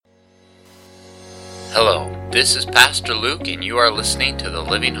Hello, this is Pastor Luke, and you are listening to the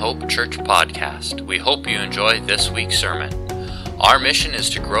Living Hope Church podcast. We hope you enjoy this week's sermon. Our mission is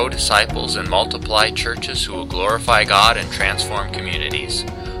to grow disciples and multiply churches who will glorify God and transform communities.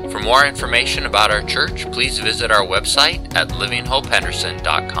 For more information about our church, please visit our website at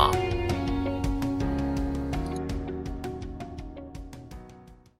livinghopehenderson.com.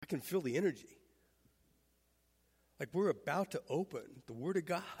 I can feel the energy. Like we're about to open the Word of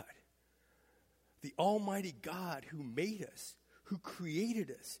God. The Almighty God who made us, who created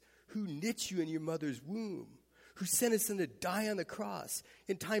us, who knit you in your mother's womb, who sent us in to die on the cross,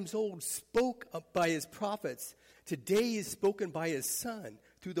 in times old spoke up by his prophets, today is spoken by his Son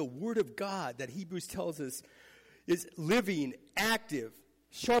through the Word of God that Hebrews tells us is living, active,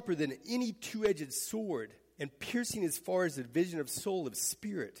 sharper than any two-edged sword, and piercing as far as the division of soul, of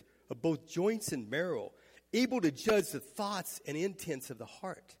spirit, of both joints and marrow, able to judge the thoughts and intents of the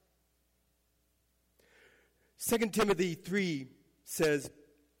heart. 2 Timothy 3 says,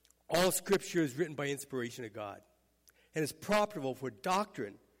 all Scripture is written by inspiration of God and is profitable for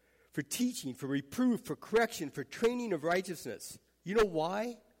doctrine, for teaching, for reproof, for correction, for training of righteousness. You know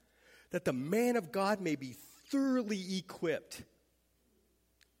why? That the man of God may be thoroughly equipped.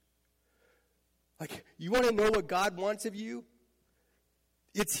 Like, you want to know what God wants of you?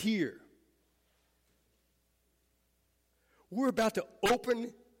 It's here. We're about to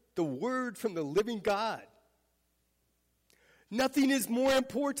open the Word from the living God. Nothing is more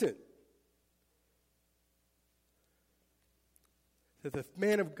important that the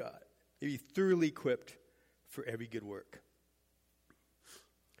man of God may be thoroughly equipped for every good work.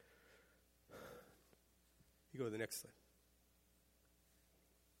 You go to the next slide.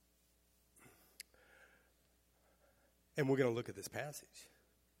 And we're going to look at this passage.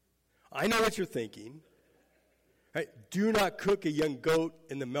 I know what you're thinking. Right? Do not cook a young goat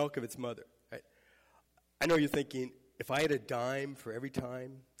in the milk of its mother. Right? I know you're thinking, if I had a dime for every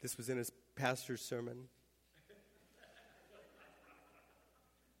time this was in his pastor's sermon.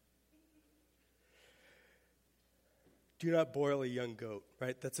 Do not boil a young goat,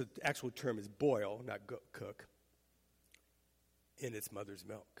 right? That's an actual term, is boil, not cook, in its mother's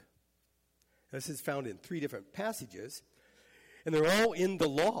milk. This is found in 3 different passages, and they're all in the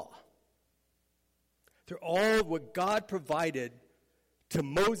law. They're all what God provided to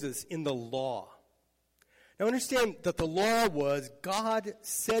Moses in the law. Now understand that the law was God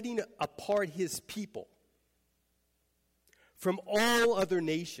setting apart his people from all other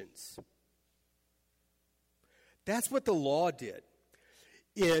nations. That's what the law did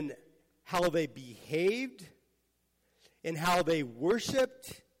in how they behaved, in how they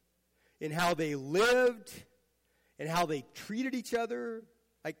worshiped, in how they lived, in how they treated each other.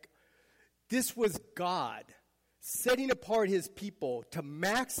 Like, this was God setting apart his people to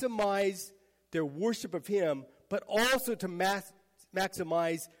maximize their worship of him, but also to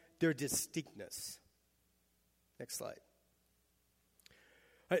maximize their distinctness. Next slide.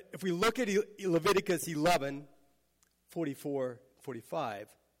 Right, if we look at Leviticus 11, 44, 45,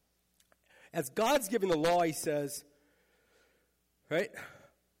 as God's giving the law, he says, right,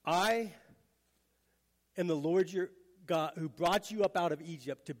 I am the Lord your God who brought you up out of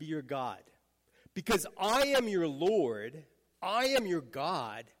Egypt to be your God. Because I am your Lord, I am your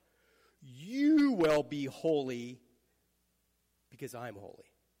God, you will be holy because I am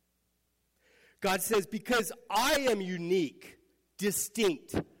holy. God says, because I am unique,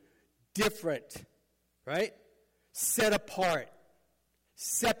 distinct, different, right? Set apart,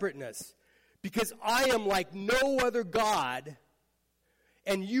 separateness. Because I am like no other God,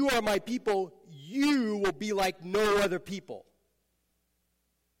 and you are my people, you will be like no other people.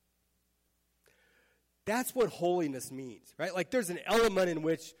 That's what holiness means, right? Like there's an element in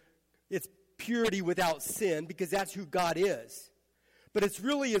which it's purity without sin, because that's who God is. But it's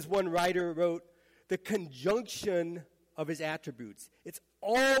really, as one writer wrote, the conjunction of his attributes. It's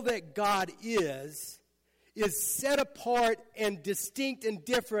all that God is set apart and distinct and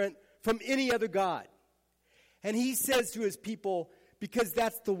different from any other God. And he says to his people, because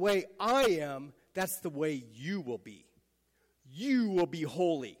that's the way I am, that's the way you will be. You will be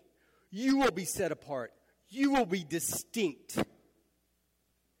holy. You will be set apart. You will be distinct.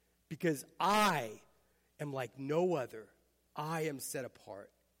 Because I am like no other. I am set apart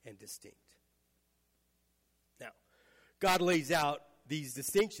and distinct. Now, God lays out these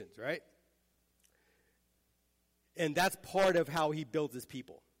distinctions, right? And that's part of how he builds his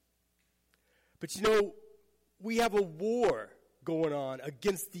people. But you know, we have a war going on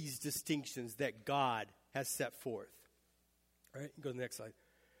against these distinctions that God has set forth. All right, go to the next slide.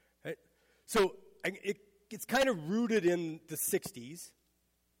 All right? So it's kind of rooted in the 60s.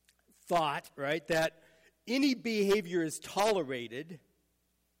 thought, right, that any behavior is tolerated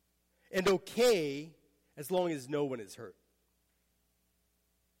and okay as long as no one is hurt.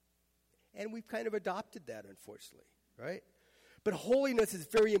 And we've kind of adopted that, unfortunately, right? But holiness is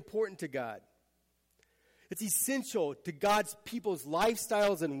very important to God. It's essential to God's people's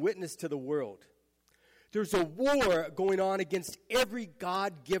lifestyles and witness to the world. There's a war going on against every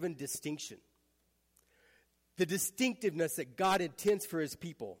God-given distinction. The distinctiveness that God intends for his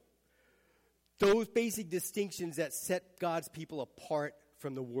people. Those basic distinctions that set God's people apart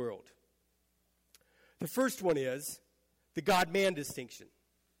from the world. The first one is the God-man distinction.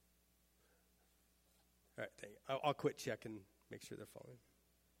 All right, thank you. I'll quit checking, make sure they're following.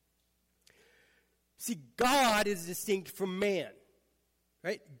 See, God is distinct from man,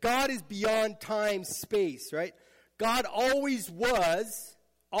 right? God is beyond time, space, right? God always was,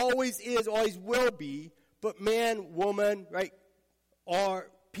 always is, always will be, but man, woman, right,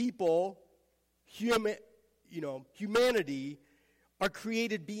 are people, humanity are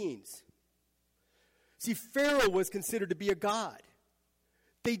created beings. See, Pharaoh was considered to be a god.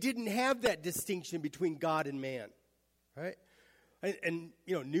 They didn't have that distinction between God and man, right? And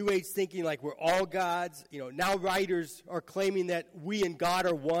New Age thinking like we're all gods. Now writers are claiming that we and God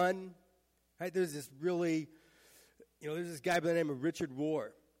are one, right? There's this really, there's this guy by the name of Richard Rohr,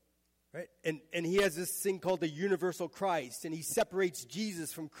 right? And he has this thing called the universal Christ, and he separates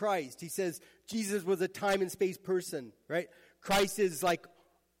Jesus from Christ. He says Jesus was a time and space person, right? Christ is like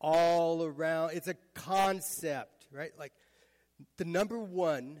all around. It's a concept, right? Like the number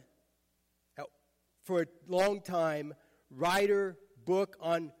one, for a long time, writer, book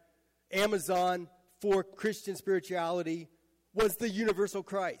on Amazon for Christian spirituality was the universal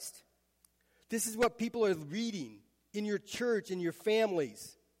Christ. This is what people are reading in your church, in your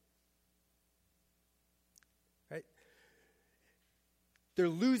families. Right? They're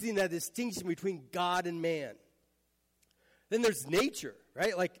losing that distinction between God and man. Then there's nature,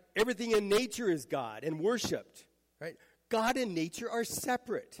 right? Like everything in nature is God and worshipped, right? God and nature are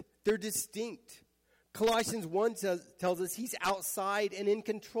separate. They're distinct. Colossians 1 tells us he's outside and in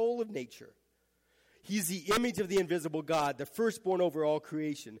control of nature. He's the image of the invisible God, the firstborn over all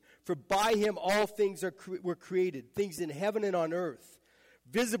creation. For by him all things were created, things in heaven and on earth,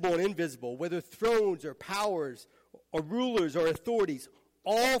 visible and invisible, whether thrones or powers or rulers or authorities.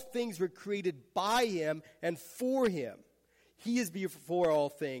 All things were created by him and for him. He is before all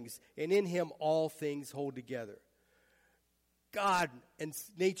things, and in him all things hold together. God and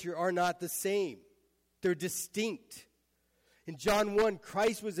nature are not the same. They're distinct. In John 1,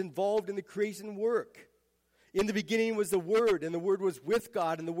 Christ was involved in the creation work. In the beginning was the Word, and the Word was with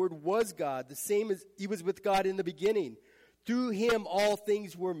God, and the Word was God. The same as he was with God in the beginning. Through him all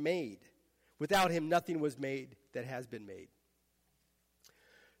things were made. Without him nothing was made that has been made.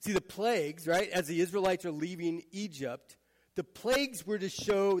 See, the plagues, right, as the Israelites are leaving Egypt, the plagues were to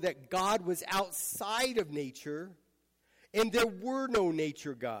show that God was outside of nature, and there were no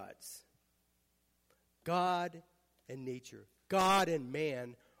nature gods. God and nature, God and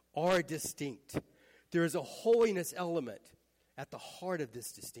man are distinct. There is a holiness element at the heart of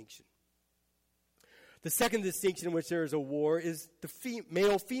this distinction. The second distinction in which there is a war is the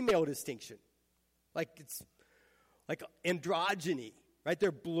male-female distinction. Like it's like androgyny, right?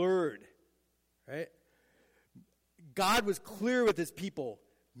 They're blurred, right? God was clear with his people.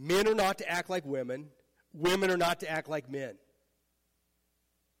 Men are not to act like women. Women are not to act like men.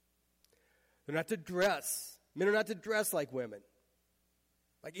 They're not to dress. Men are not to dress like women.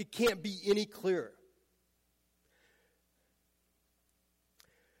 Like it can't be any clearer.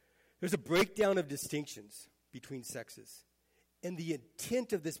 There's a breakdown of distinctions between sexes. And the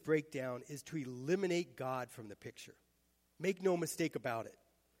intent of this breakdown is to eliminate God from the picture. Make no mistake about it.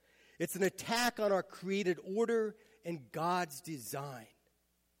 It's an attack on our created order and God's design.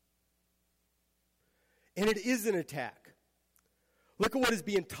 And it is an attack. Look at what is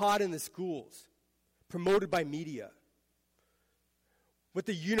being taught in the schools, promoted by media. What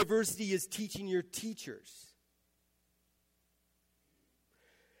the university is teaching your teachers.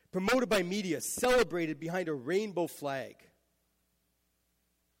 Promoted by media, celebrated behind a rainbow flag.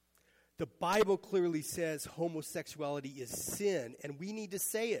 The Bible clearly says homosexuality is sin, and we need to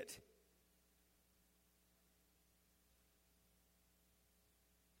say it.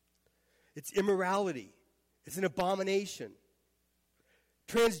 It's immorality. It's an abomination.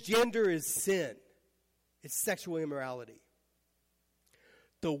 Transgender is sin. It's sexual immorality.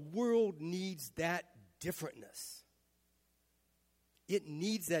 The world needs that differentness. It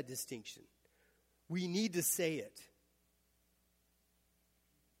needs that distinction. We need to say it.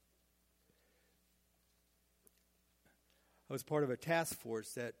 I was part of a task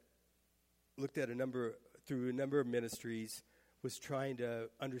force that looked at through a number of ministries, was trying to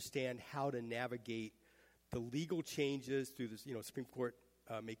understand how to navigate the legal changes through the Supreme Court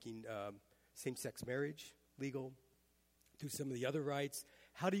making same-sex marriage legal, through some of the other rights.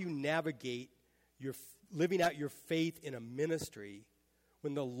 How do you navigate living out your faith in a ministry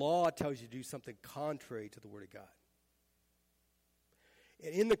when the law tells you to do something contrary to the Word of God?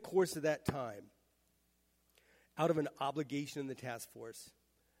 And in the course of that time, out of an obligation in the task force,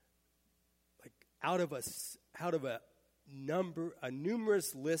 like out of a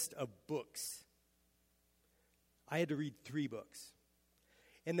numerous list of books, I had to read 3 books.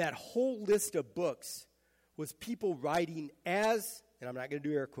 And that whole list of books was people writing as, and I'm not going to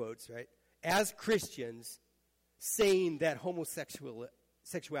do air quotes, right, as Christians saying that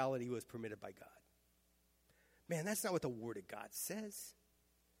homosexuality was permitted by God. Man, that's not what the Word of God says.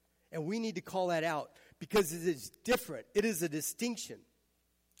 And we need to call that out because it is different. It is a distinction.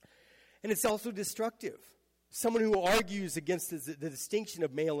 And it's also destructive. Someone who argues against the distinction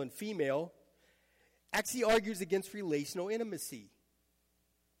of male and female actually argues against relational intimacy.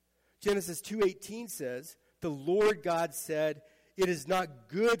 Genesis 2:18 says, "The Lord God said, it is not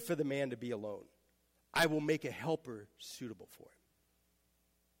good for the man to be alone. I will make a helper suitable for him."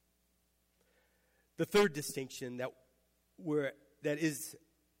 The third distinction that is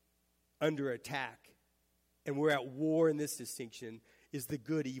under attack, and we're at war in this distinction, is the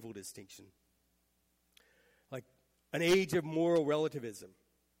good-evil distinction. Like an age of moral relativism,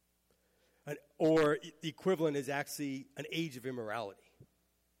 or the equivalent is actually an age of immorality.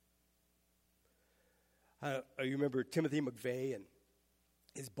 I remember Timothy McVeigh and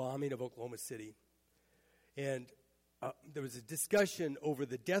his bombing of Oklahoma City. And there was a discussion over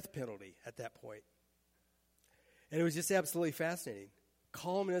the death penalty at that point. And it was just absolutely fascinating.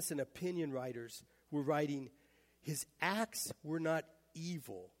 Columnists and opinion writers were writing, his acts were not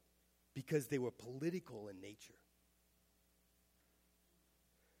evil because they were political in nature.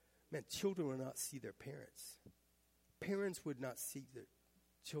 Man, children would not see their parents. Parents would not see their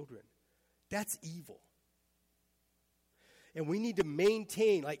children. That's evil. And we need to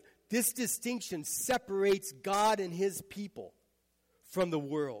maintain, this distinction separates God and his people from the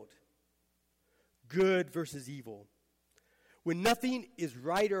world. Good versus evil. When nothing is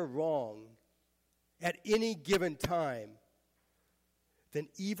right or wrong at any given time, then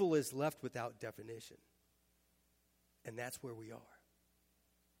evil is left without definition. And that's where we are.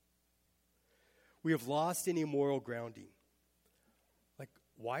 We have lost any moral grounding.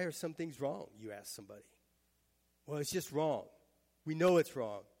 Why are some things wrong, you ask somebody? Well, it's just wrong. We know it's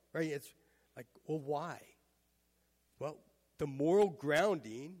wrong, right? It's why? Well, the moral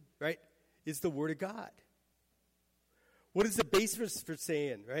grounding, right, is the Word of God. What is the basis for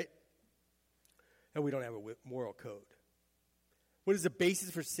saying, right, that we don't have a moral code? What is the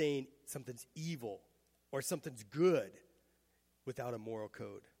basis for saying something's evil or something's good without a moral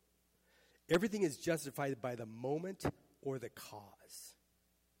code? Everything is justified by the moment or the cause.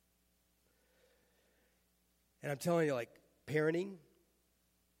 And I'm telling you, parenting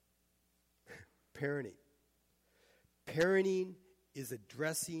is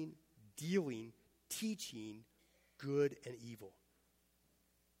addressing, dealing, teaching good and evil.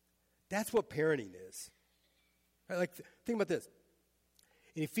 That's what parenting is. Right? Think about this.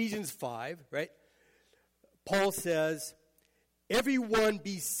 In Ephesians 5, right, Paul says, everyone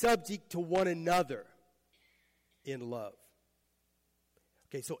be subject to one another in love.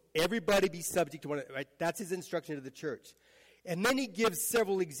 Okay, so everybody be subject to one another, right? That's his instruction to the church. And then he gives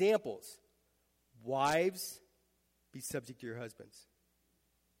several examples. Wives, be subject to your husbands.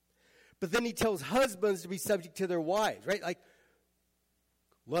 But then he tells husbands to be subject to their wives, right?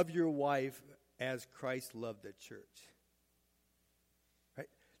 Love your wife as Christ loved the church. Right?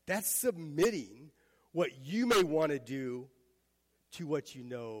 That's submitting what you may want to do to what you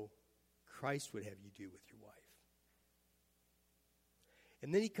know Christ would have you do with your wife.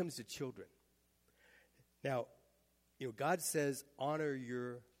 And then he comes to children. Now, God says, honor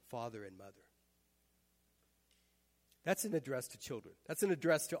your father and mother. That's an address to children. That's an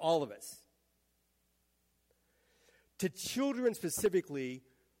address to all of us. To children specifically,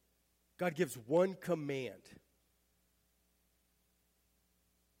 God gives one command.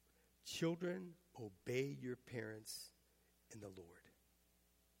 Children, obey your parents in the Lord.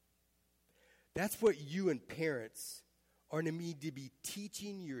 That's what you and parents are to need to be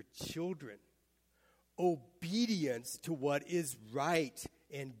teaching your children. Obedience to what is right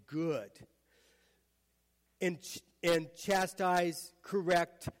and good. And chastise,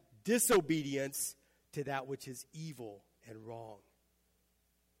 correct disobedience to that which is evil and wrong.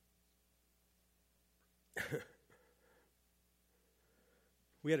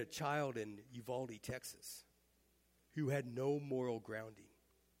 We had a child in Uvalde, Texas, who had no moral grounding.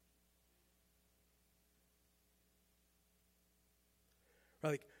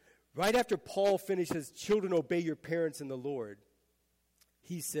 Like, right after Paul finishes, children, obey your parents in the Lord,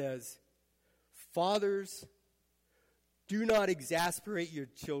 he says, fathers, do not exasperate your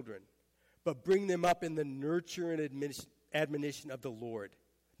children, but bring them up in the nurture and admonition of the Lord.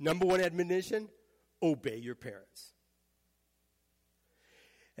 Number one admonition, obey your parents.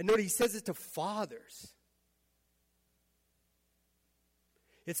 And note, he says it to fathers.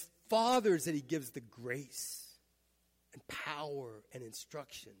 It's fathers that he gives the grace and power and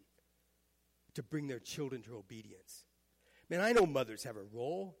instruction to bring their children to obedience. Man, I know mothers have a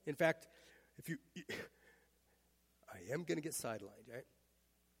role. In fact, I am going to get sidelined, right?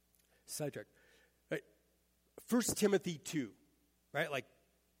 Sidetracked. Right? 1 Timothy 2, right? Like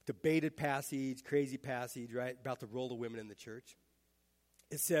debated passage, crazy passage, right? About the role of women in the church.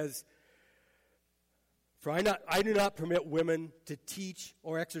 It says, for I do not permit women to teach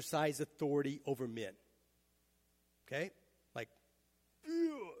or exercise authority over men. Okay? Like,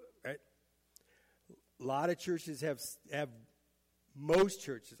 right? A lot of churches have most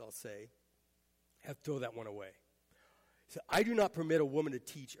churches, I'll say, have thrown that one away. So I do not permit a woman to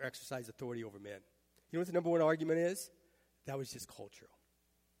teach or exercise authority over men. You know what the number one argument is? That was just cultural.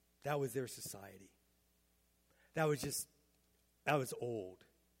 That was their society. That was old.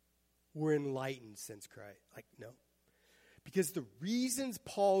 We're enlightened since Christ. Like, no. Because the reasons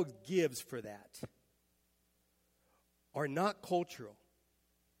Paul gives for that are not cultural.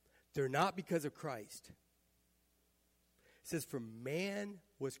 They're not because of Christ. It says, for man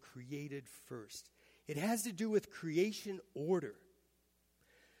was created first. It has to do with creation order.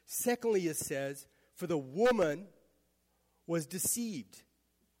 Secondly, it says, for the woman was deceived.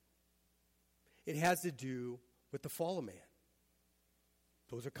 It has to do with the fall of man.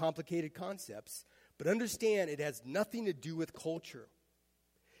 Those are complicated concepts, but understand it has nothing to do with culture.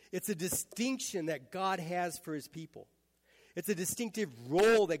 It's a distinction that God has for his people. It's a distinctive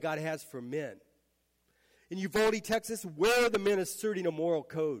role that God has for men. In Uvalde, Texas, where are the men asserting a moral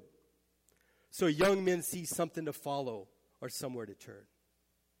code? So young men see something to follow or somewhere to turn.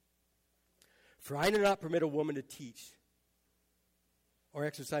 For I do not permit a woman to teach or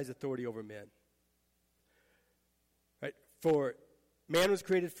exercise authority over men. Right? For man was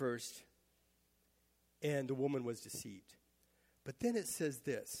created first, and the woman was deceived. But then it says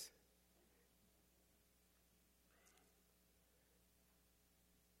this.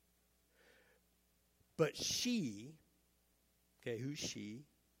 But she, okay, who's she?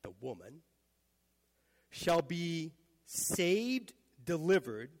 The woman, shall be saved,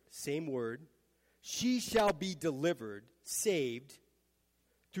 delivered, same word. She shall be delivered, saved,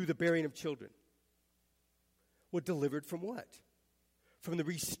 through the bearing of children. Well, delivered from what? From the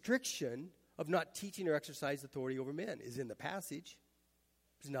restriction of not teaching or exercise authority over men is in the passage.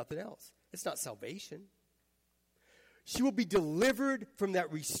 There's nothing else. It's not salvation. She will be delivered from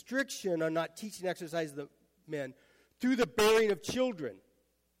that restriction on not teaching and exercise the men through the bearing of children.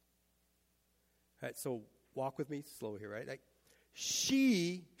 All right, so walk with me slow here, right? Like,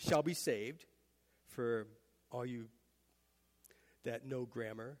 she shall be saved. For all you that know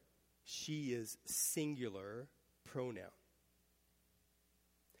grammar, she is singular pronoun.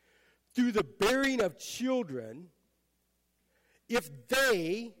 Through the bearing of children, if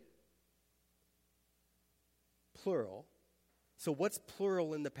they, plural, so what's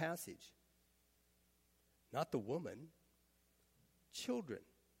plural in the passage? Not the woman, children.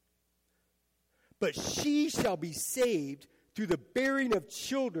 But she shall be saved through the bearing of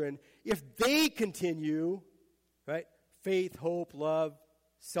children if they continue, right? Faith, hope, love,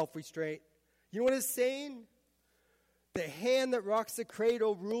 self-restraint. You know what it's saying? The hand that rocks the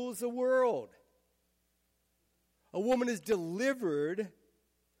cradle rules the world. A woman is delivered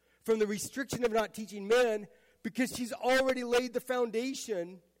from the restriction of not teaching men because she's already laid the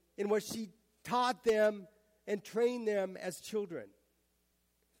foundation in what she taught them and trained them as children.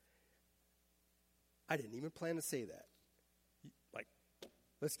 I didn't even plan to say that. Like,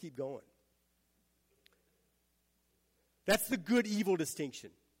 let's keep going. That's the good-evil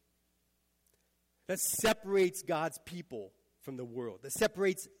distinction. That separates God's people from the world. That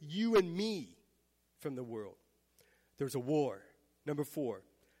separates you and me from the world. There's a war. Number 4,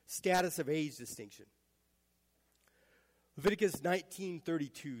 status of age distinction. Leviticus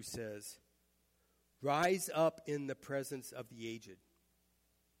 19:32 says, "Rise up in the presence of the aged.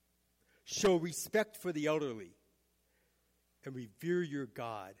 Show respect for the elderly, and revere your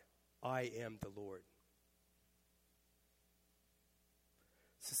God. I am the Lord."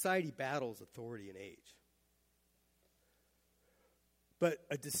 Society battles authority and age. but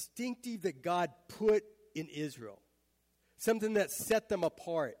a distinctive that God put in Israel. Something that set them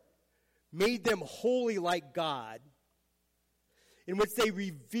apart, made them holy like God, in which they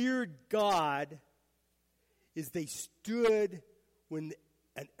revered God, is they stood when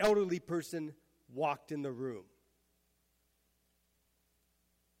an elderly person walked in the room.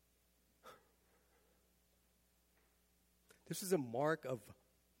 This is a mark of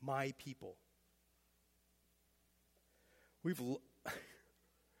my people. We've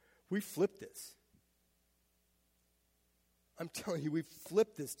flipped this. I'm telling you, we've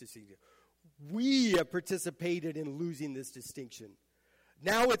flipped this distinction. We have participated in losing this distinction.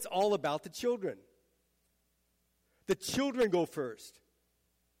 Now it's all about the children. The children go first.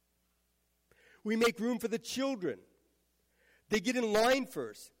 We make room for the children. They get in line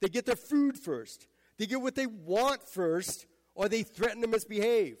first. They get their food first. They get what they want first, or they threaten to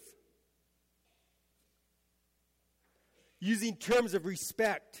misbehave. Using terms of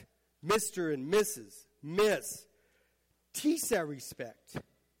respect, Mr. and Mrs., Miss. Teach that respect.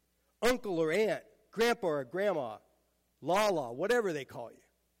 Uncle or aunt, grandpa or grandma, la-la, whatever they call you.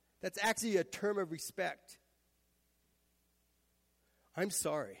 That's actually a term of respect. I'm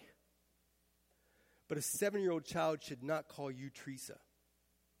sorry, but a 7-year-old child should not call you Teresa.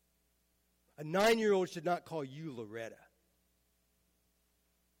 A 9-year-old should not call you Loretta.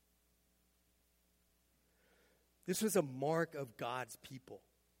 This was a mark of God's people.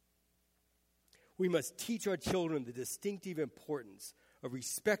 We must teach our children the distinctive importance of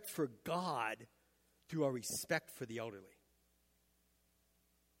respect for God through our respect for the elderly.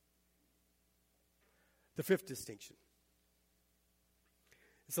 The fifth distinction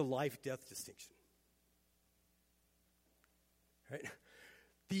is a life-death distinction. Right?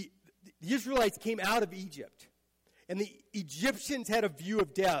 The Israelites came out of Egypt, and the Egyptians had a view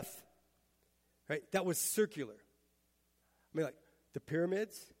of death, right, that was circular. I mean, like the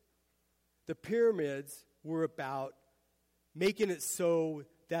pyramids. The pyramids were about making it so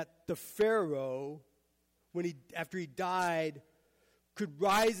that the Pharaoh, after he died, could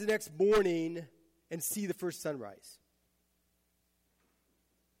rise the next morning and see the first sunrise.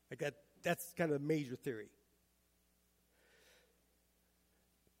 Like that's kind of a major theory.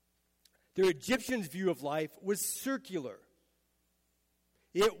 The Egyptians' view of life was circular.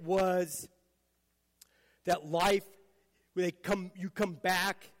 It was that life, you come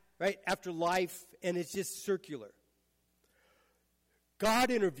back, right, after life, and it's just circular.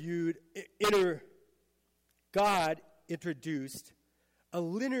 God introduced a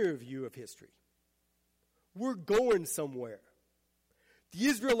linear view of history. We're going somewhere. The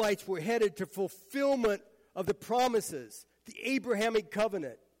Israelites were headed to fulfillment of the promises, the Abrahamic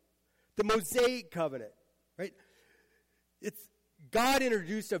covenant, the Mosaic covenant, right? God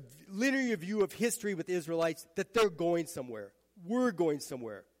introduced a linear view of history with the Israelites that they're going somewhere. We're going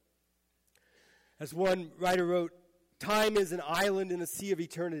somewhere. As one writer wrote, time is an island in a sea of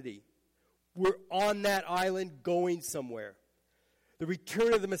eternity. We're on that island going somewhere. The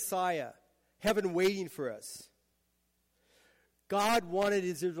return of the Messiah, heaven waiting for us. God wanted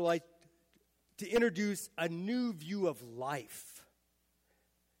his Israelites to introduce a new view of life,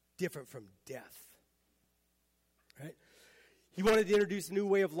 different from death. Right? He wanted to introduce a new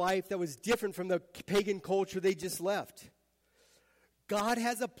way of life that was different from the pagan culture they just left. God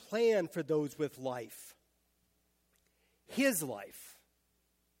has a plan for those with life. His life.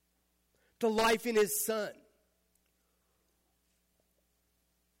 The life in his Son.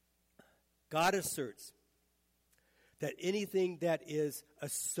 God asserts that anything that is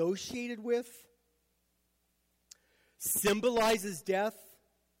associated with, symbolizes death,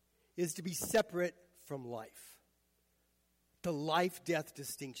 is to be separate from life. The life-death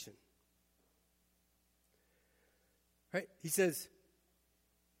distinction. Right? He says,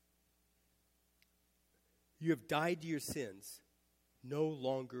 you have died to your sins, no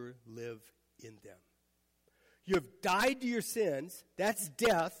longer live in them. You have died to your sins, that's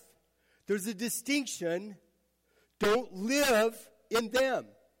death. There's a distinction. Don't live in them.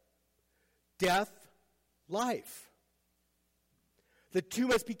 Death, life. The two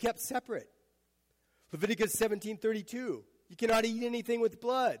must be kept separate. Leviticus 17:32. You cannot eat anything with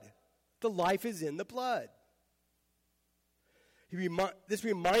blood. The life is in the blood. This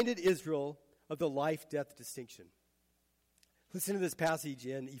reminded Israel of the life-death distinction. Listen to this passage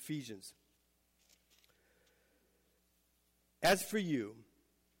in Ephesians. As for you,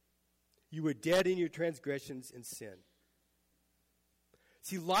 you were dead in your transgressions and sin.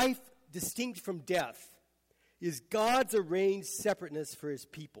 See, life distinct from death is God's arranged separateness for his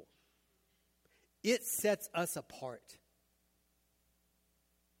people. It sets us apart.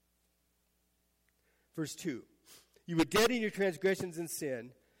 Verse 2. You were dead in your transgressions and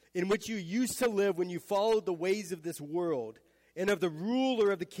sin, in which you used to live when you followed the ways of this world and of the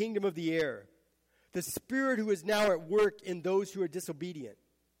ruler of the kingdom of the air, the spirit who is now at work in those who are disobedient.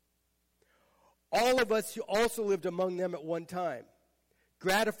 All of us who also lived among them at one time,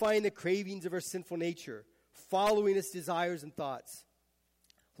 gratifying the cravings of our sinful nature, following its desires and thoughts.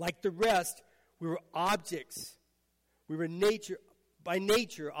 Like the rest, we were objects. We were by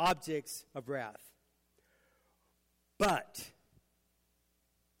nature objects of wrath. But,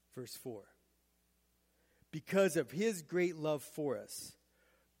 verse 4, because of his great love for us,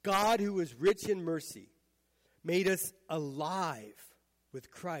 God, who is rich in mercy, made us alive with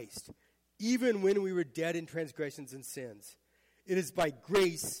Christ, even when we were dead in transgressions and sins. It is by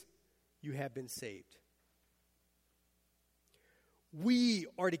grace you have been saved. We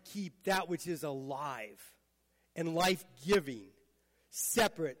are to keep that which is alive and life-giving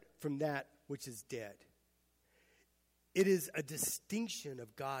separate from that which is dead. It is a distinction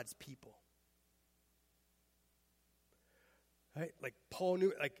of God's people. Right? Like Paul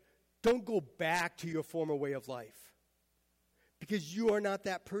knew, don't go back to your former way of life. Because you are not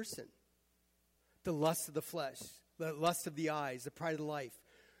that person. The lust of the flesh, the lust of the eyes, the pride of life.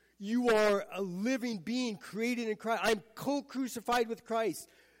 You are a living being created in Christ. I'm co-crucified with Christ.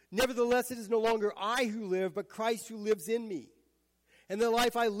 Nevertheless, it is no longer I who live, but Christ who lives in me. And the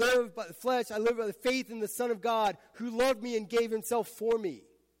life I live by the flesh, I live by the faith in the Son of God, who loved me and gave himself for me.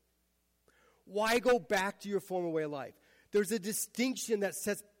 Why go back to your former way of life? There's a distinction that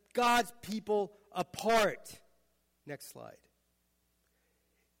sets God's people apart. Next slide.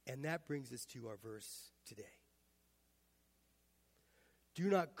 And that brings us to our verse today. Do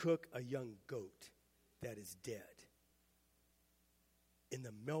not cook a young goat that is dead in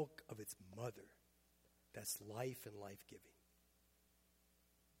the milk of its mother. That's life and life-giving.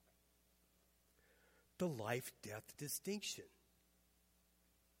 The life-death distinction.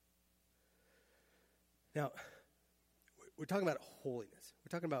 Now, we're talking about holiness.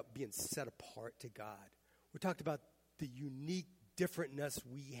 We're talking about being set apart to God. We're talking about the unique differentness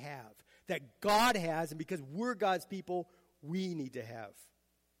we have, that God has, and because we're God's people, we need to have.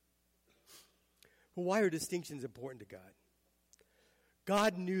 Well, why are distinctions important to God?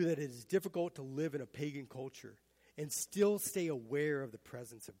 God knew that it is difficult to live in a pagan culture and still stay aware of the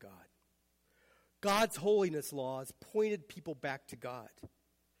presence of God. God's holiness laws pointed people back to God.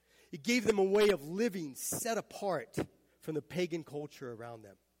 It gave them a way of living set apart from the pagan culture around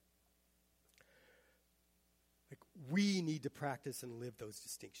them. We need to practice and live those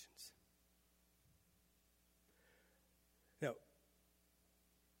distinctions. Now,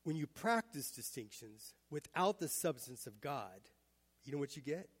 when you practice distinctions without the substance of God, you know what you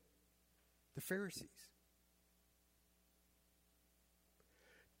get? The Pharisees.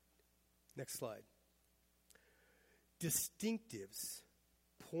 Next slide. Distinctives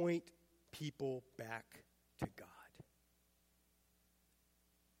point people back to God.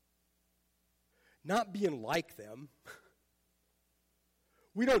 Not being like them.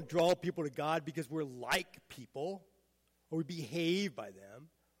 We don't draw people to God because we're like people, or we behave by them,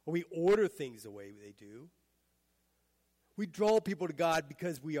 or we order things the way they do. We draw people to God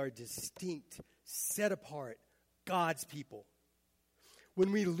because we are distinct, set apart, God's people.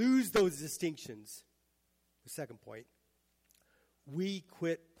 When we lose those distinctions, the second point, we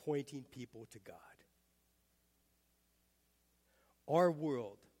quit pointing people to God. Our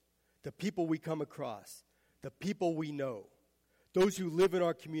world, the people we come across, the people we know, those who live in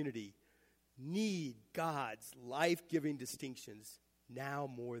our community, need God's life-giving distinctions now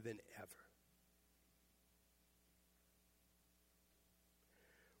more than ever.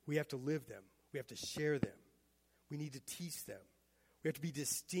 We have to live them. We have to share them. We need to teach them. We have to be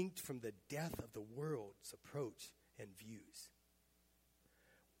distinct from the death of the world's approach and views.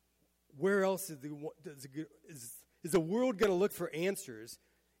 Where else is the world going to look for answers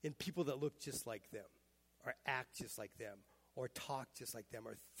in people that look just like them, or act just like them, or talk just like them,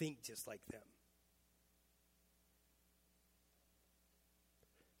 or think just like them?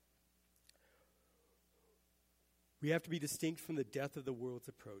 We have to be distinct from the death of the world's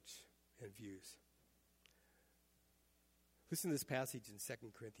approach and views. Listen to this passage in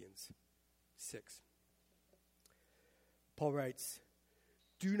 2 Corinthians 6. Paul writes,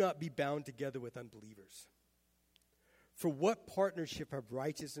 "Do not be bound together with unbelievers. For what partnership have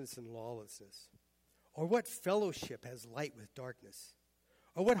righteousness and lawlessness? Or what fellowship has light with darkness?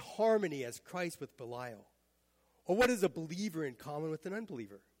 Or what harmony has Christ with Belial? Or what is a believer in common with an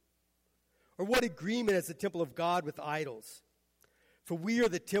unbeliever? Or what agreement has the temple of God with idols? For we are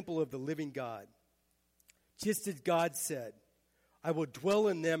the temple of the living God. Just as God said, I will dwell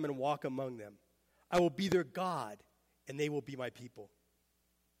in them and walk among them. I will be their God, and they will be my people.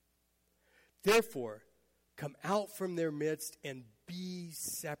 Therefore, come out from their midst and be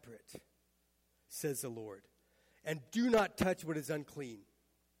separate, says the Lord, and do not touch what is unclean,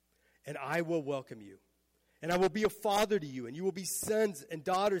 and I will welcome you. And I will be a father to you, and you will be sons and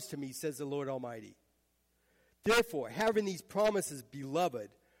daughters to me, says the Lord Almighty. Therefore, having these promises, beloved,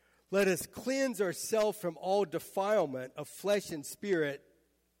 let us cleanse ourselves from all defilement of flesh and spirit,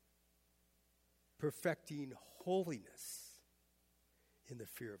 perfecting holiness in the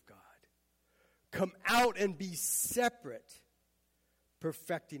fear of God. Come out and be separate,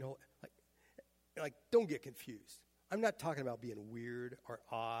 perfecting holiness. Like, don't get confused. I'm not talking about being weird or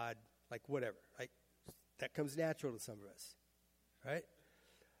odd, like whatever. Like, that comes natural to some of us, right?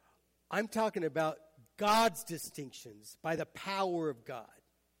 I'm talking about God's distinctions by the power of God,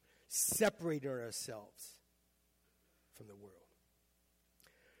 separating ourselves from the world,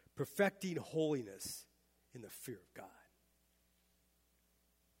 perfecting holiness in the fear of God.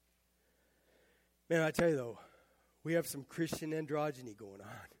 Man, I tell you though, we have some Christian androgyny going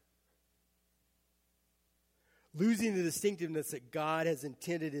on. Losing the distinctiveness that God has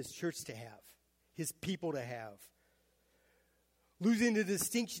intended his church to have, his people to have. Losing the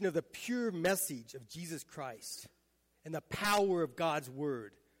distinction of the pure message of Jesus Christ and the power of God's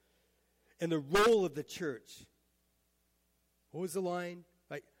word and the role of the church. What was the line?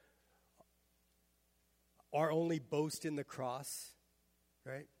 Like, our only boast in the cross,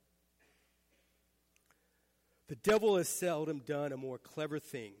 right? The devil has seldom done a more clever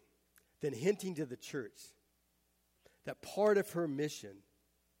thing than hinting to the church that part of her mission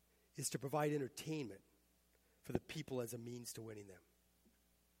is to provide entertainment for the people as a means to winning them,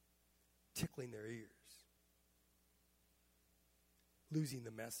 tickling their ears, losing the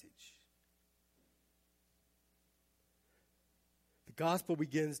message. The gospel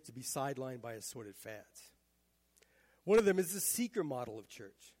begins to be sidelined by assorted fads. One of them is the seeker model of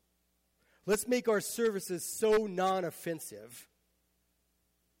church. Let's make our services so non-offensive.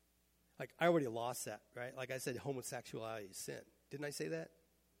 Like, I already lost that, right? Like I said, homosexuality is sin. Didn't I say that?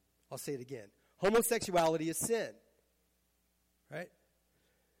 I'll say it again. Homosexuality is sin, right?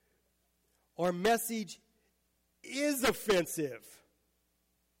 Our message is offensive.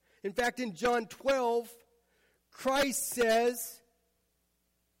 In fact, in John 12, Christ says,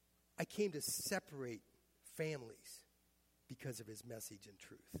 I came to separate families because of his message and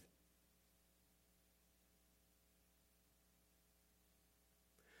truth.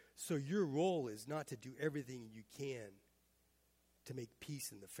 So your role is not to do everything you can to make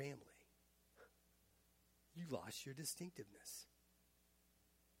peace in the family. You lost your distinctiveness.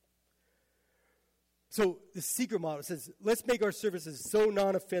 So the seeker model says, let's make our services so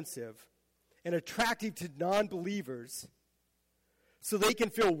non-offensive and attractive to non-believers so they can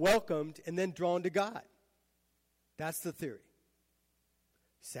feel welcomed and then drawn to God. That's the theory.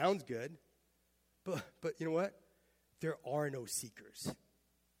 Sounds good, but you know what? There are no seekers.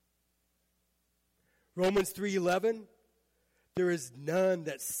 Romans 3:11, there is none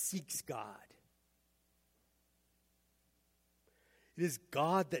that seeks God. It is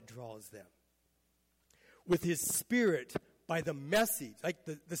God that draws them with his Spirit by the message. Like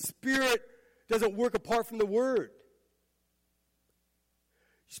the Spirit doesn't work apart from the Word.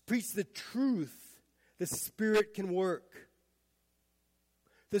 Just preach the truth. The Spirit can work.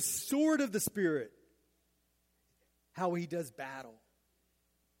 The sword of the Spirit, how he does battle.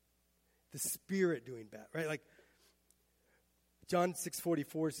 The Spirit doing battle, right? Like John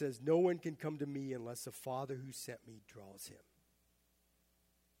 6:44 says, no one can come to me unless the Father who sent me draws him.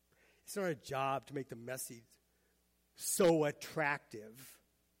 It's not our job to make the message so attractive.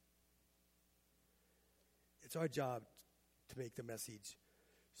 It's our job to make the message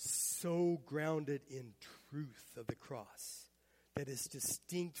so grounded in truth of the cross that is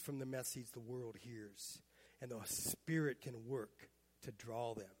distinct from the message the world hears, and the Spirit can work to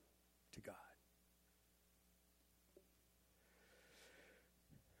draw them to God.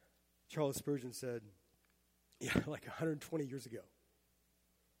 Charles Spurgeon said, like 120 years ago,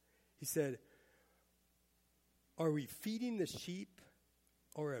 he said, are we feeding the sheep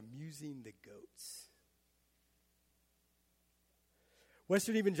or amusing the goats?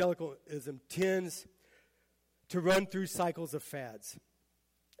 Western evangelicalism tends to run through cycles of fads.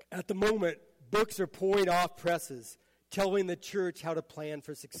 At the moment, books are pouring off presses telling the church how to plan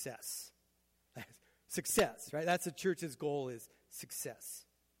for success. Success, right? That's the church's goal, is success.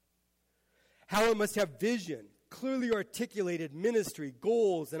 How it must have vision, clearly articulated ministry,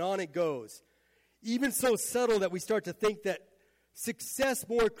 goals, and on it goes. Even so subtle that we start to think that success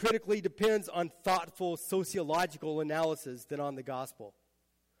more critically depends on thoughtful sociological analysis than on the gospel.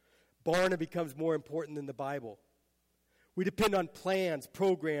 Barna becomes more important than the Bible. We depend on plans,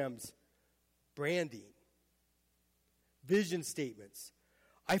 programs, branding, vision statements.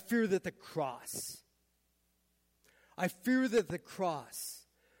 I fear that the cross,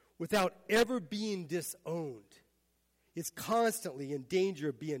 without ever being disowned, is constantly in danger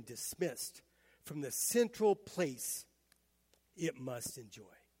of being dismissed from the central place it must enjoy.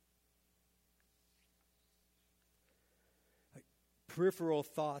 Like peripheral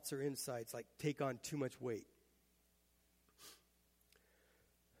thoughts or insights like take on too much weight.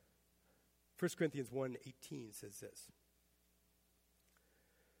 1 Corinthians 1:18 says this.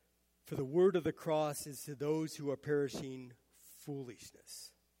 For the word of the cross is to those who are perishing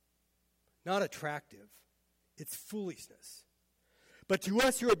foolishness. Not attractive. It's foolishness. But to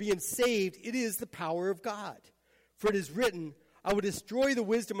us who are being saved, it is the power of God. For it is written, I will destroy the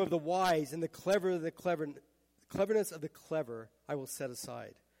wisdom of the wise, and the cleverness of the clever I will set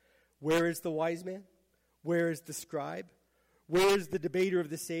aside. Where is the wise man? Where is the scribe? Where is the debater of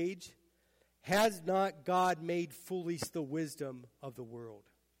the sage? Has not God made foolish the wisdom of the world?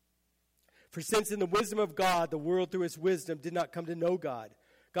 For since in the wisdom of God, the world through his wisdom did not come to know God,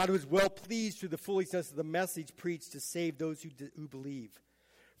 God was well pleased through the foolishness of the message preached to save those who believe.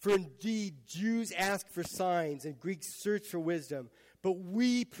 For indeed, Jews ask for signs and Greeks search for wisdom, but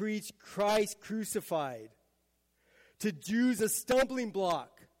we preach Christ crucified. To Jews a stumbling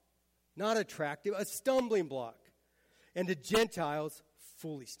block, not attractive, a stumbling block, and to Gentiles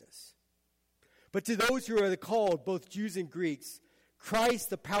foolishness. But to those who are the called, both Jews and Greeks, Christ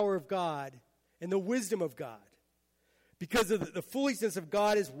the power of God and the wisdom of God. Because of the foolishness of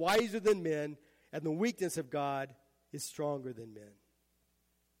God is wiser than men, and the weakness of God is stronger than men.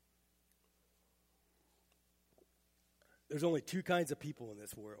 There's only two kinds of people in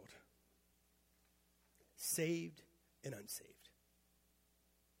this world. Saved and unsaved.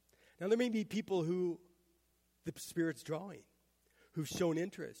 Now there may be people who the Spirit's drawing, who've shown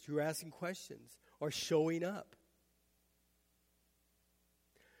interest, who are asking questions, or showing up.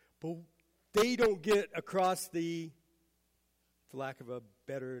 But they don't get across for lack of a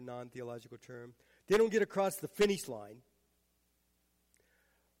better non-theological term, they don't get across the finish line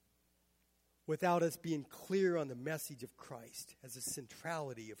without us being clear on the message of Christ as the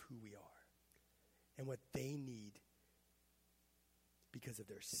centrality of who we are and what they need because of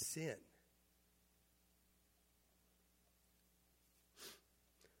their sin.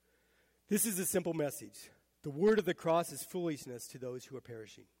 This is a simple message. The word of the cross is foolishness to those who are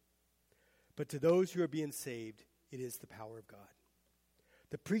perishing. But to those who are being saved, it is the power of God.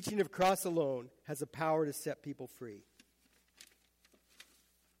 The preaching of cross alone has the power to set people free.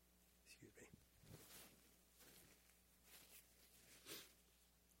 Excuse me.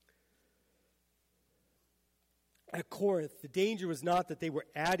 At Corinth, the danger was not that they were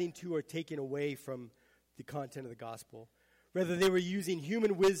adding to or taking away from the content of the gospel. Rather, they were using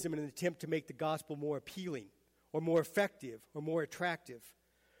human wisdom in an attempt to make the gospel more appealing or more effective or more attractive.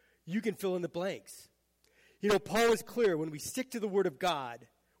 You can fill in the blanks. You know, Paul is clear. When we stick to the Word of God,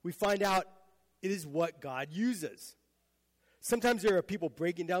 we find out it is what God uses. Sometimes there are people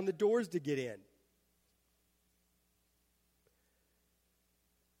breaking down the doors to get in.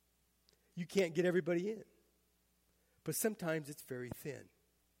 You can't get everybody in. But sometimes it's very thin.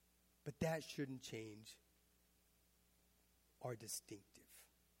 But that shouldn't change our distinctive.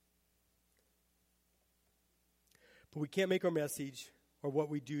 But we can't make our message or what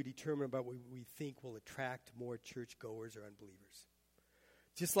we do determine about what we think will attract more churchgoers or unbelievers.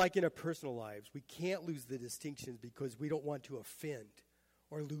 Just like in our personal lives, we can't lose the distinctions because we don't want to offend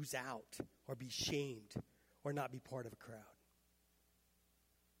or lose out or be shamed or not be part of a crowd.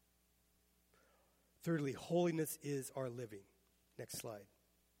 Thirdly, holiness is our living. Next slide.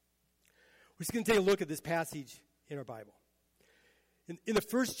 We're just going to take a look at this passage in our Bible. In the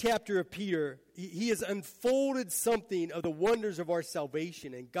first chapter of Peter, he has unfolded something of the wonders of our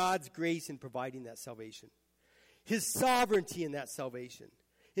salvation and God's grace in providing that salvation. His sovereignty in that salvation.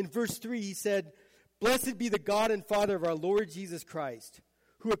 In verse 3, he said, "Blessed be the God and Father of our Lord Jesus Christ,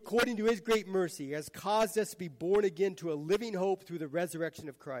 who according to his great mercy has caused us to be born again to a living hope through the resurrection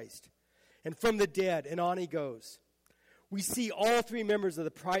of Christ, and from the dead," and on he goes. We see all three members of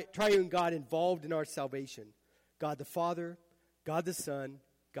the triune God involved in our salvation. God the Father, God the Son,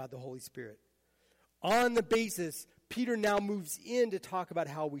 God the Holy Spirit. On the basis, Peter now moves in to talk about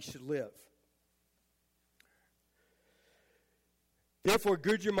how we should live. Therefore,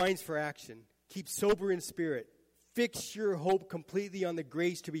 gird your minds for action. Keep sober in spirit. Fix your hope completely on the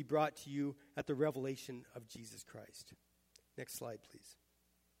grace to be brought to you at the revelation of Jesus Christ. Next slide, please.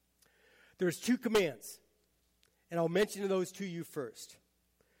 There's two commands, and I'll mention those to you first.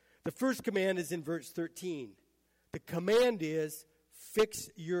 The first command is in verse 13. The command is, fix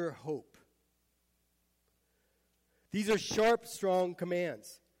your hope. These are sharp, strong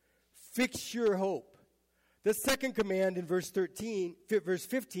commands. Fix your hope. The second command in verse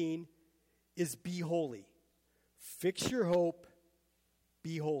 15 is be holy. Fix your hope,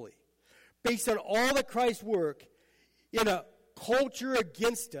 be holy. Based on all that Christ's work in a culture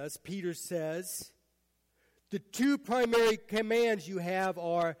against us, Peter says, the two primary commands you have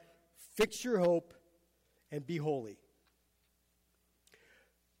are fix your hope and be holy.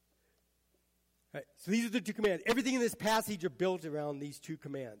 All right, so these are the two commands. Everything in this passage are built around these two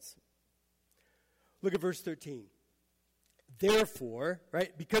commands. Look at verse 13. Therefore,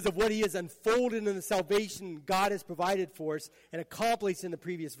 right, because of what he has unfolded in the salvation God has provided for us and accomplished in the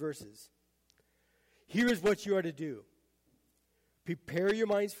previous verses, here is what you are to do. Prepare your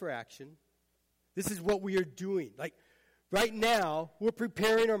minds for action. This is what we are doing. Like, right now, we're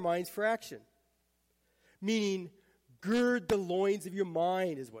preparing our minds for action. Meaning, gird the loins of your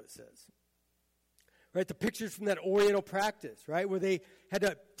mind is what it says. Right, the pictures from that Oriental practice, right, where they had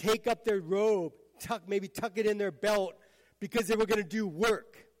to take up their robe, maybe tuck it in their belt because they were going to do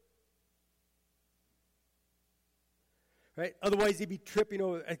work. Right? Otherwise, they'd be tripping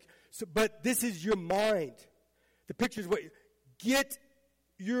over. But this is your mind. The picture is what? Get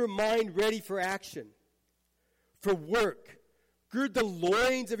your mind ready for action, for work. Gird the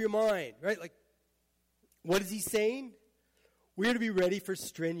loins of your mind. Right? Like, what is he saying? We're to be ready for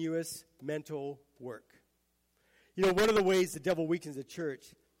strenuous mental work. You know, one of the ways the devil weakens the church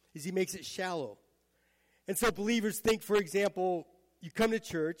is he makes it shallow. And so believers think, for example, you come to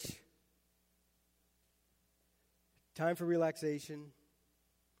church, time for relaxation,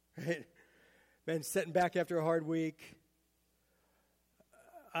 right? Man, sitting back after a hard week.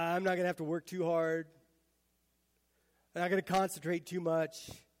 I'm not going to have to work too hard. I'm not going to concentrate too much.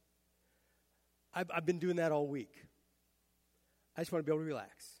 I've been doing that all week. I just want to be able to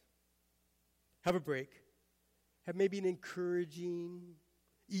relax. Have a break. Have maybe an encouraging,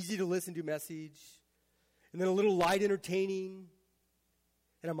 easy to listen to message. And then a little light entertaining.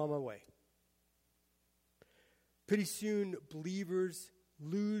 And I'm on my way. Pretty soon, believers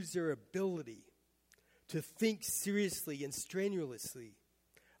lose their ability to think seriously and strenuously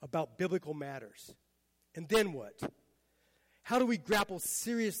about biblical matters. And then what? How do we grapple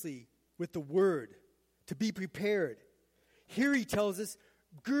seriously with the Word to be prepared? Here he tells us,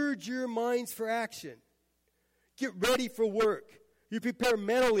 gird your minds for action. Get ready for work. You prepare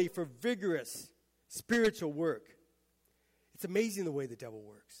mentally for vigorous spiritual work. It's amazing the way the devil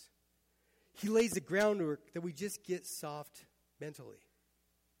works. He lays the groundwork that we just get soft mentally.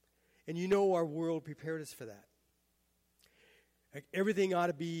 And you know our world prepared us for that. Like, everything ought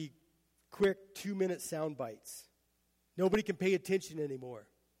to be quick 2-minute sound bites. Nobody can pay attention anymore.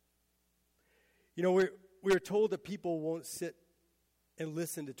 You know, we're told that people won't sit and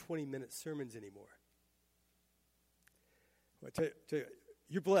listen to 20-minute sermons anymore. Well, I tell you,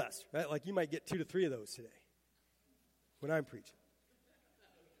 you're blessed, right? Like, you might get 2 to 3 of those today when I'm preaching.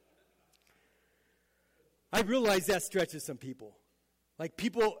 I realize that stretches some people. Like,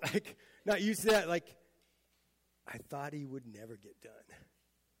 people like not used to that. Like, I thought he would never get done.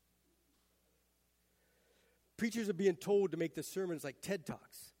 Preachers are being told to make the sermons like TED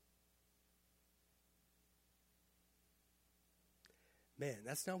Talks. Man,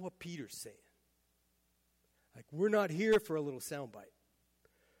 that's not what Peter's saying. Like, we're not here for a little soundbite.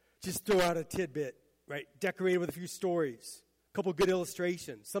 Just throw out a tidbit, right? Decorate it with a few stories, a couple good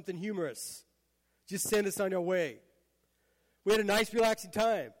illustrations, something humorous. Just send us on our way. We had a nice, relaxing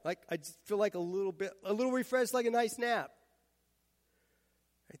time. Like, I just feel like a little refreshed, like a nice nap.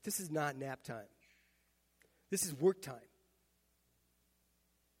 Right? This is not nap time. This is work time.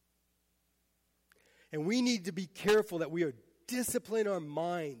 And we need to be careful that we are disciplining our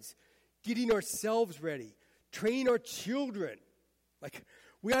minds, getting ourselves ready, training our children. Like,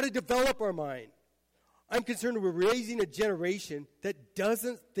 we ought to develop our mind. I'm concerned we're raising a generation that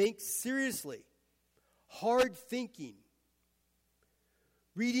doesn't think seriously. Hard thinking.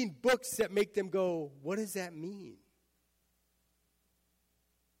 Reading books that make them go, what does that mean?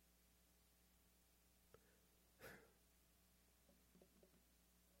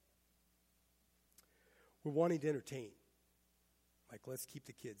 We're wanting to entertain. Like, let's keep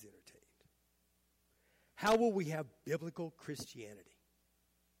the kids entertained. How will we have biblical Christianity?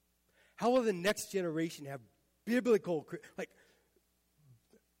 How will the next generation have biblical, like,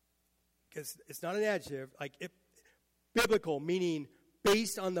 because it's not an adjective, like, biblical, meaning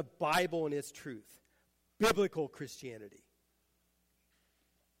based on the Bible and its truth. Biblical Christianity.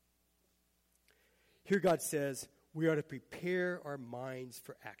 Here God says we are to prepare our minds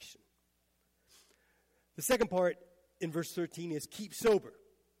for action. The second part in verse 13 is keep sober,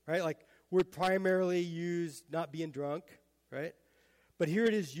 right? Like, we're primarily used not being drunk, right? But here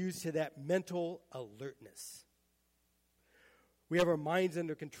it is used to that mental alertness. We have our minds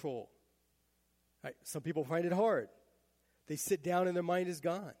under control. Right? Some people find it hard. They sit down and their mind is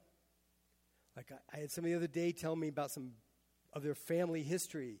gone. Like I had somebody the other day tell me about some of their family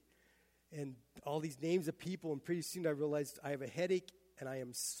history and all these names of people, and pretty soon I realized I have a headache and I am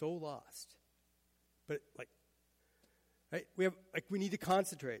so lost. But right? We need to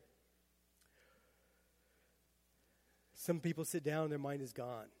concentrate. Some people sit down and their mind is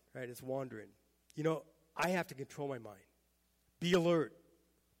gone, right? It's wandering. I have to control my mind. Be alert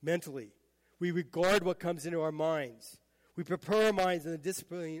mentally. We regard what comes into our minds. We prepare our minds, and the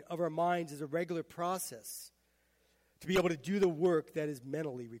discipline of our minds is a regular process to be able to do the work that is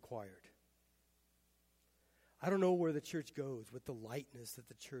mentally required. I don't know where the church goes with the lightness that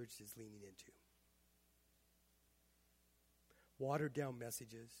the church is leaning into. Watered down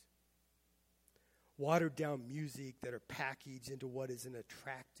messages, watered down music that are packaged into what is an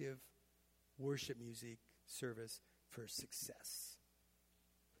attractive worship music service for success.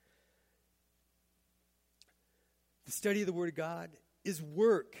 The study of the Word of God is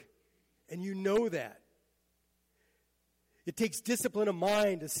work, and you know that. It takes discipline of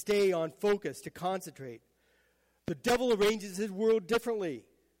mind to stay on focus, to concentrate. The devil arranges his world differently,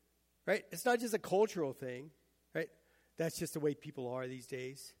 right? It's not just a cultural thing, right? That's just the way people are these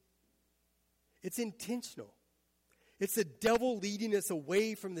days. It's intentional. It's the devil leading us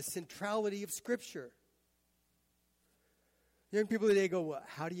away from the centrality of Scripture. Young people today go, well,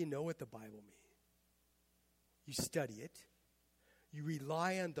 how do you know what the Bible means? You study it. You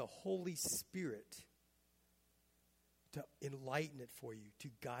rely on the Holy Spirit to enlighten it for you, to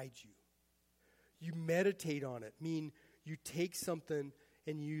guide you. You meditate on it, mean you take something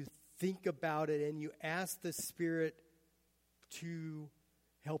and you think about it and you ask the Spirit to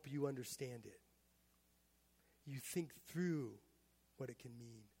help you understand it. You think through what it can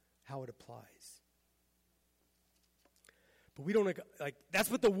mean, how it applies. But we don't, that's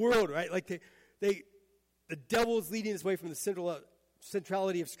what the world, right? Like the devil is leading us away from the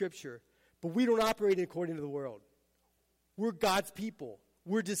centrality of Scripture, but we don't operate according to the world. We're God's people.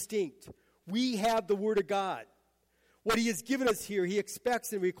 We're distinct. We have the Word of God. What He has given us here, He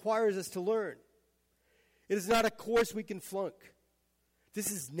expects and requires us to learn. It is not a course we can flunk. This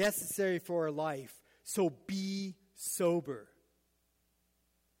is necessary for our life, so be sober.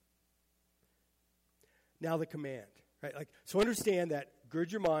 Now the command, right? So understand that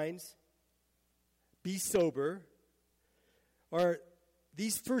gird your minds, be sober, or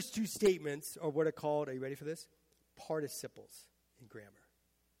these first two statements are what are called, are you ready for this? Participles in grammar.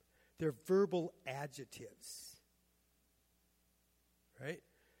 They're verbal adjectives, right?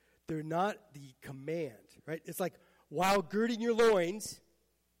 They're not the command, right? It's like while girding your loins,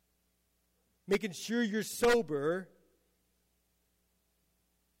 making sure you're sober,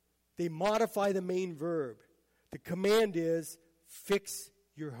 they modify the main verb. The command is fix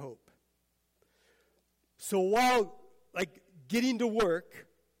your hope. So while getting to work,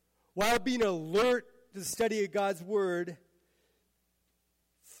 while being alert to the study of God's Word,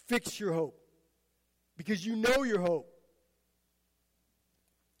 fix your hope. Because you know your hope.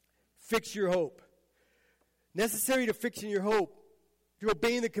 Fix your hope. Necessary to fixing your hope, to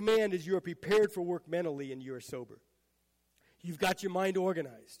obeying the command, is you are prepared for work mentally and you are sober. You've got your mind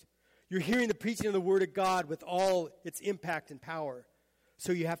organized. You're hearing the preaching of the Word of God with all its impact and power.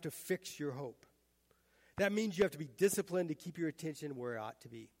 So you have to fix your hope. That means you have to be disciplined to keep your attention where it ought to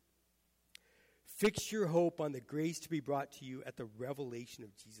be. Fix your hope on the grace to be brought to you at the revelation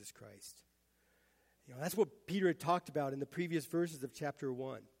of Jesus Christ. That's what Peter had talked about in the previous verses of chapter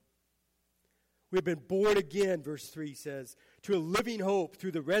 1. We have been born again, verse 3 says, to a living hope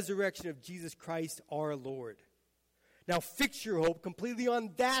through the resurrection of Jesus Christ our Lord. Now fix your hope completely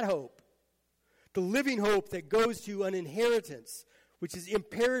on that hope. The living hope that goes to an inheritance, which is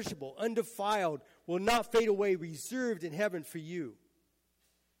imperishable, undefiled, will not fade away, reserved in heaven for you.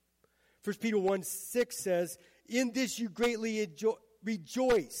 1 Peter 1:6 says, in this you greatly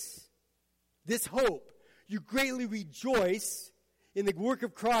rejoice. This hope, you greatly rejoice in the work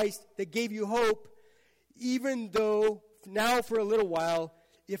of Christ that gave you hope, even though now for a little while,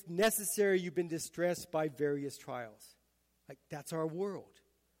 if necessary, you've been distressed by various trials. That's our world.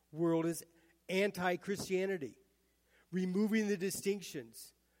 World is anti-Christianity, removing the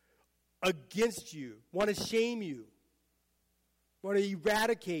distinctions, against you, want to shame you, want to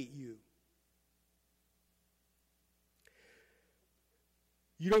eradicate you.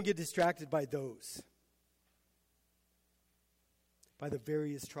 You don't get distracted by those, by the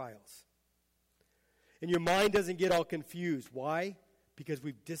various trials. And your mind doesn't get all confused. Why? Because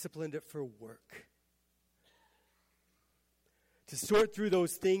we've disciplined it for work. To sort through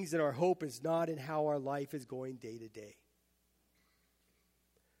those things, and our hope is not in how our life is going day to day.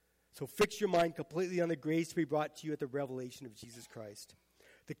 So fix your mind completely on the grace to be brought to you at the revelation of Jesus Christ.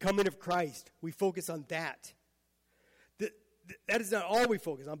 The coming of Christ, we focus on that. That is not all we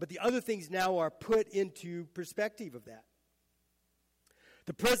focus on, but the other things now are put into perspective of that.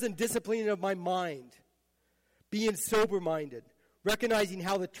 The present disciplining of my mind, being sober-minded, recognizing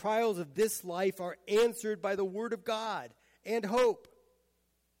how the trials of this life are answered by the Word of God and hope.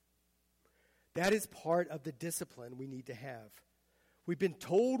 That is part of the discipline we need to have. We've been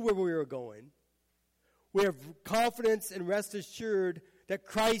told where we are going. We have confidence and rest assured that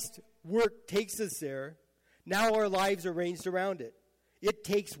Christ's work takes us there. Now our lives are arranged around it. It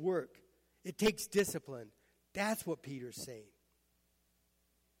takes work. It takes discipline. That's what Peter's saying.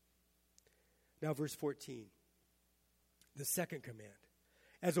 Now verse 14. The second command.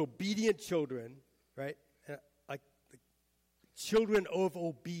 As obedient children, right? Like children of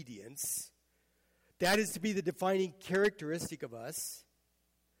obedience. That is to be the defining characteristic of us.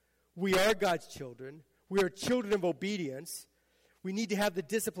 We are God's children. We are children of obedience. We need to have the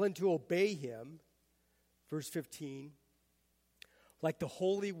discipline to obey Him. Verse 15. Like the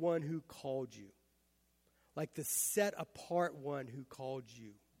Holy One who called you. Like the set apart one who called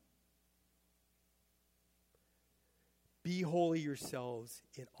you. Be holy yourselves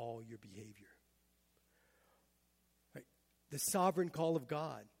in all your behavior. Right? The sovereign call of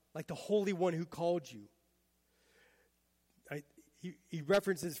God. Like the Holy One who called you. Right? He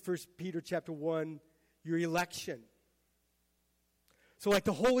references 1 Peter chapter 1, your election. So like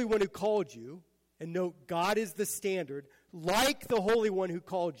the Holy One who called you, and note, God is the standard. Like the Holy One who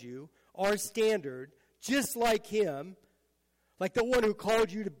called you, our standard, just like Him, like the one who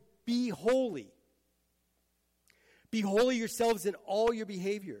called you to be holy. Be holy yourselves in all your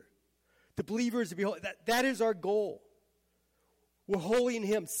behavior. The believers to be holy. That is our goal. We're holy in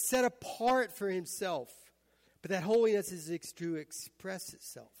Him, set apart for Himself. But that holiness is to express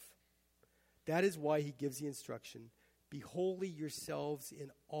itself. That is why He gives the instruction, be holy yourselves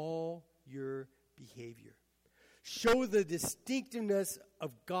in all your behavior. Show the distinctiveness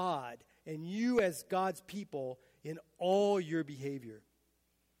of God and you as God's people in all your behavior.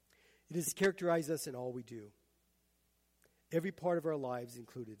 It is to characterize us in all we do. Every part of our lives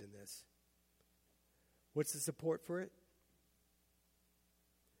included in this. What's the support for it?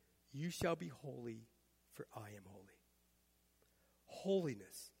 You shall be holy, for I am holy.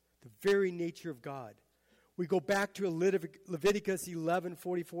 Holiness, the very nature of God. We go back to Leviticus 11,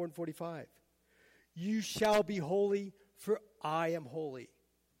 44 and 45. You shall be holy, for I am holy.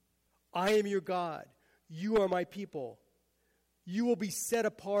 I am your God. You are my people. You will be set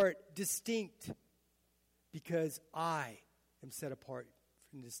apart, distinct, because I am set apart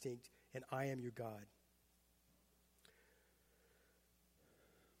and distinct, and I am your God.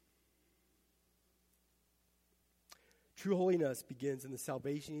 True holiness begins in the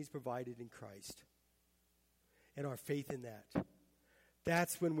salvation He's provided in Christ and our faith in that.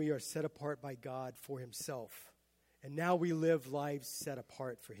 That's when we are set apart by God for Himself. And now we live lives set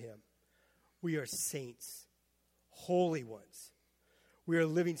apart for Him. We are saints, holy ones. We are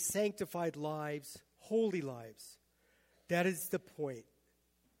living sanctified lives, holy lives. That is the point.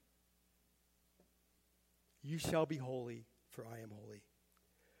 You shall be holy, for I am holy.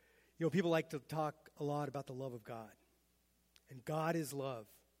 You know, people like to talk a lot about the love of God. And God is love.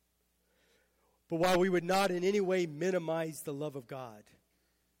 But while we would not in any way minimize the love of God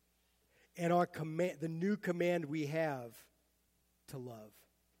and our command, the new command we have to love,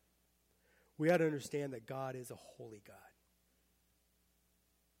 we ought to understand that God is a holy God.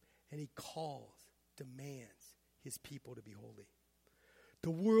 And He calls, demands His people to be holy.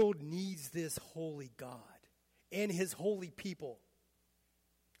 The world needs this holy God and His holy people.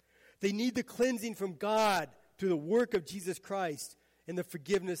 They need the cleansing from God through the work of Jesus Christ and the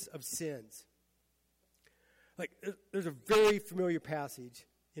forgiveness of sins. Like, there's a very familiar passage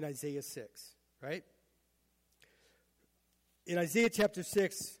in Isaiah 6, right? In Isaiah chapter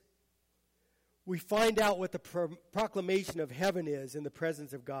 6, we find out what the proclamation of heaven is in the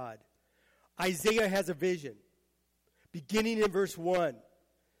presence of God. Isaiah has a vision, beginning in verse 1.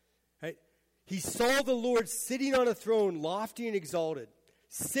 Right? He saw the Lord sitting on a throne, lofty and exalted.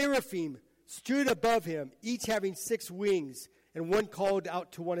 Seraphim stood above Him, each having 6 wings, and one called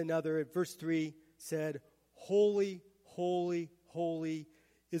out to one another. At verse 3 said, Holy, holy, holy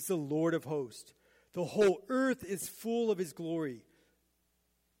is the Lord of hosts. The whole earth is full of His glory.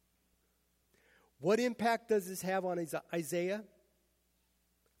 What impact does this have on Isaiah?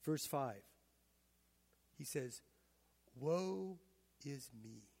 Verse 5. he says, woe is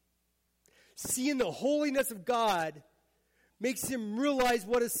me. Seeing the holiness of God makes him realize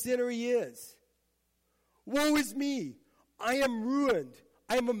what a sinner he is. Woe is me. I am ruined.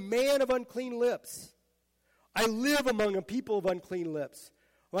 I am a man of unclean lips. I live among a people of unclean lips.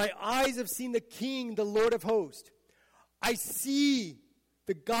 My eyes have seen the King, the Lord of hosts. I see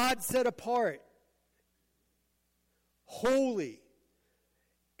the God set apart, holy.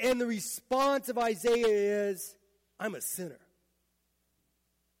 And the response of Isaiah is, I'm a sinner.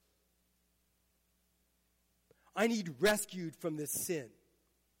 I need rescued from this sin.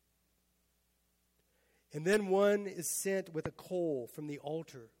 And then one is sent with a coal from the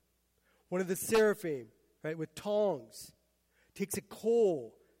altar. One of the seraphim, right, with tongs, takes a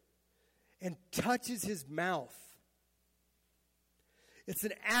coal and touches his mouth. It's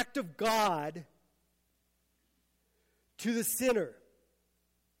an act of God to the sinner.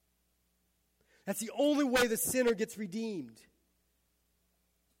 That's the only way the sinner gets redeemed.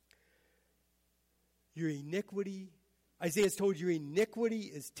 Your iniquity, Isaiah's told your iniquity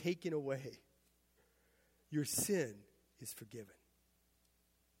is taken away. Your sin is forgiven.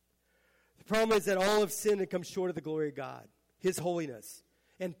 The problem is that all have sinned and come short of the glory of God, his holiness.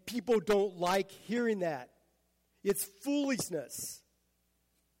 And people don't like hearing that. It's foolishness.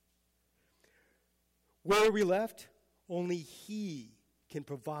 Where are we left? Only he can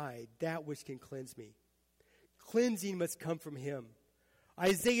provide that which can cleanse me. Cleansing must come from him.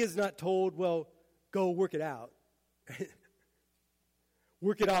 Isaiah is not told, well, go work it out.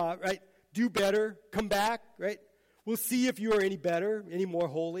 Work it out, right? Do better. Come back, right? We'll see if you are any better, any more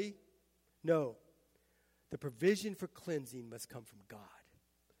holy. No. The provision for cleansing must come from God.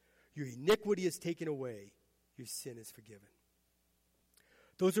 Your iniquity is taken away. Your sin is forgiven.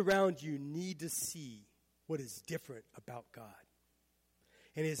 Those around you need to see what is different about God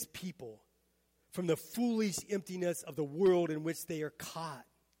and his people from the foolish emptiness of the world in which they are caught.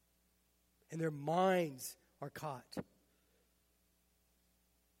 And their minds are caught.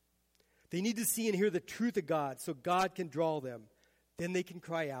 They need to see and hear the truth of God so God can draw them. Then they can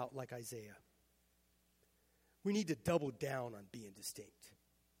cry out like Isaiah. We need to double down on being distinct.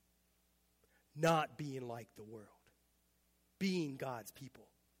 Not being like the world. Being God's people.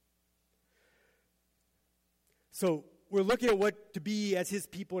 So we're looking at what to be as his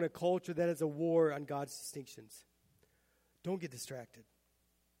people in a culture that is a war on God's distinctions. Don't get distracted.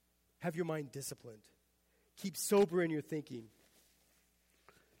 Have your mind disciplined. Keep sober in your thinking.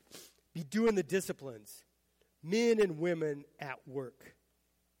 Be doing the disciplines, men and women at work,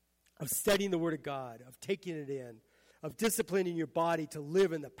 of studying the Word of God, of taking it in, of disciplining your body to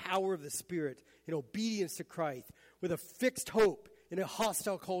live in the power of the Spirit, in obedience to Christ, with a fixed hope in a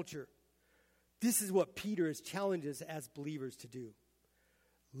hostile culture. This is what Peter has challenged us as believers to do.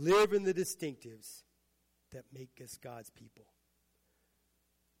 Live in the distinctives that make us God's people.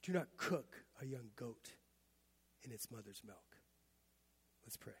 Do not cook a young goat in its mother's milk.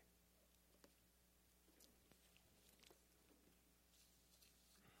 Let's pray.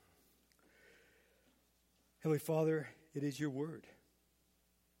 Heavenly Father, it is your word.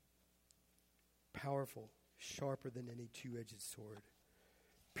 Powerful, sharper than any two-edged sword,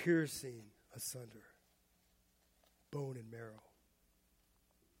 piercing asunder bone and marrow.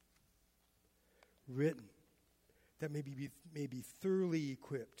 Written that may be thoroughly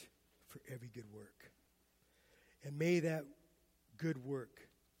equipped for every good work. And may that good work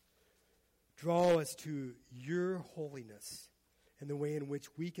draw us to your holiness and the way in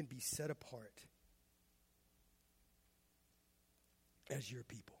which we can be set apart as your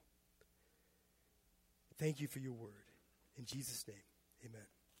people. Thank you for your word. In Jesus' name, amen.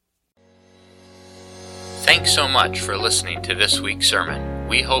 Thanks so much for listening to this week's sermon.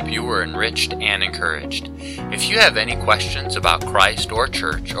 We hope you were enriched and encouraged. If you have any questions about Christ or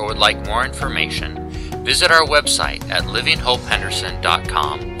church or would like more information, visit our website at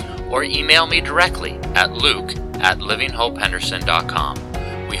livinghopehenderson.com or email me directly at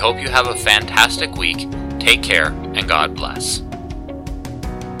luke@livinghopehenderson.com. We hope you have a fantastic week. Take care and God bless.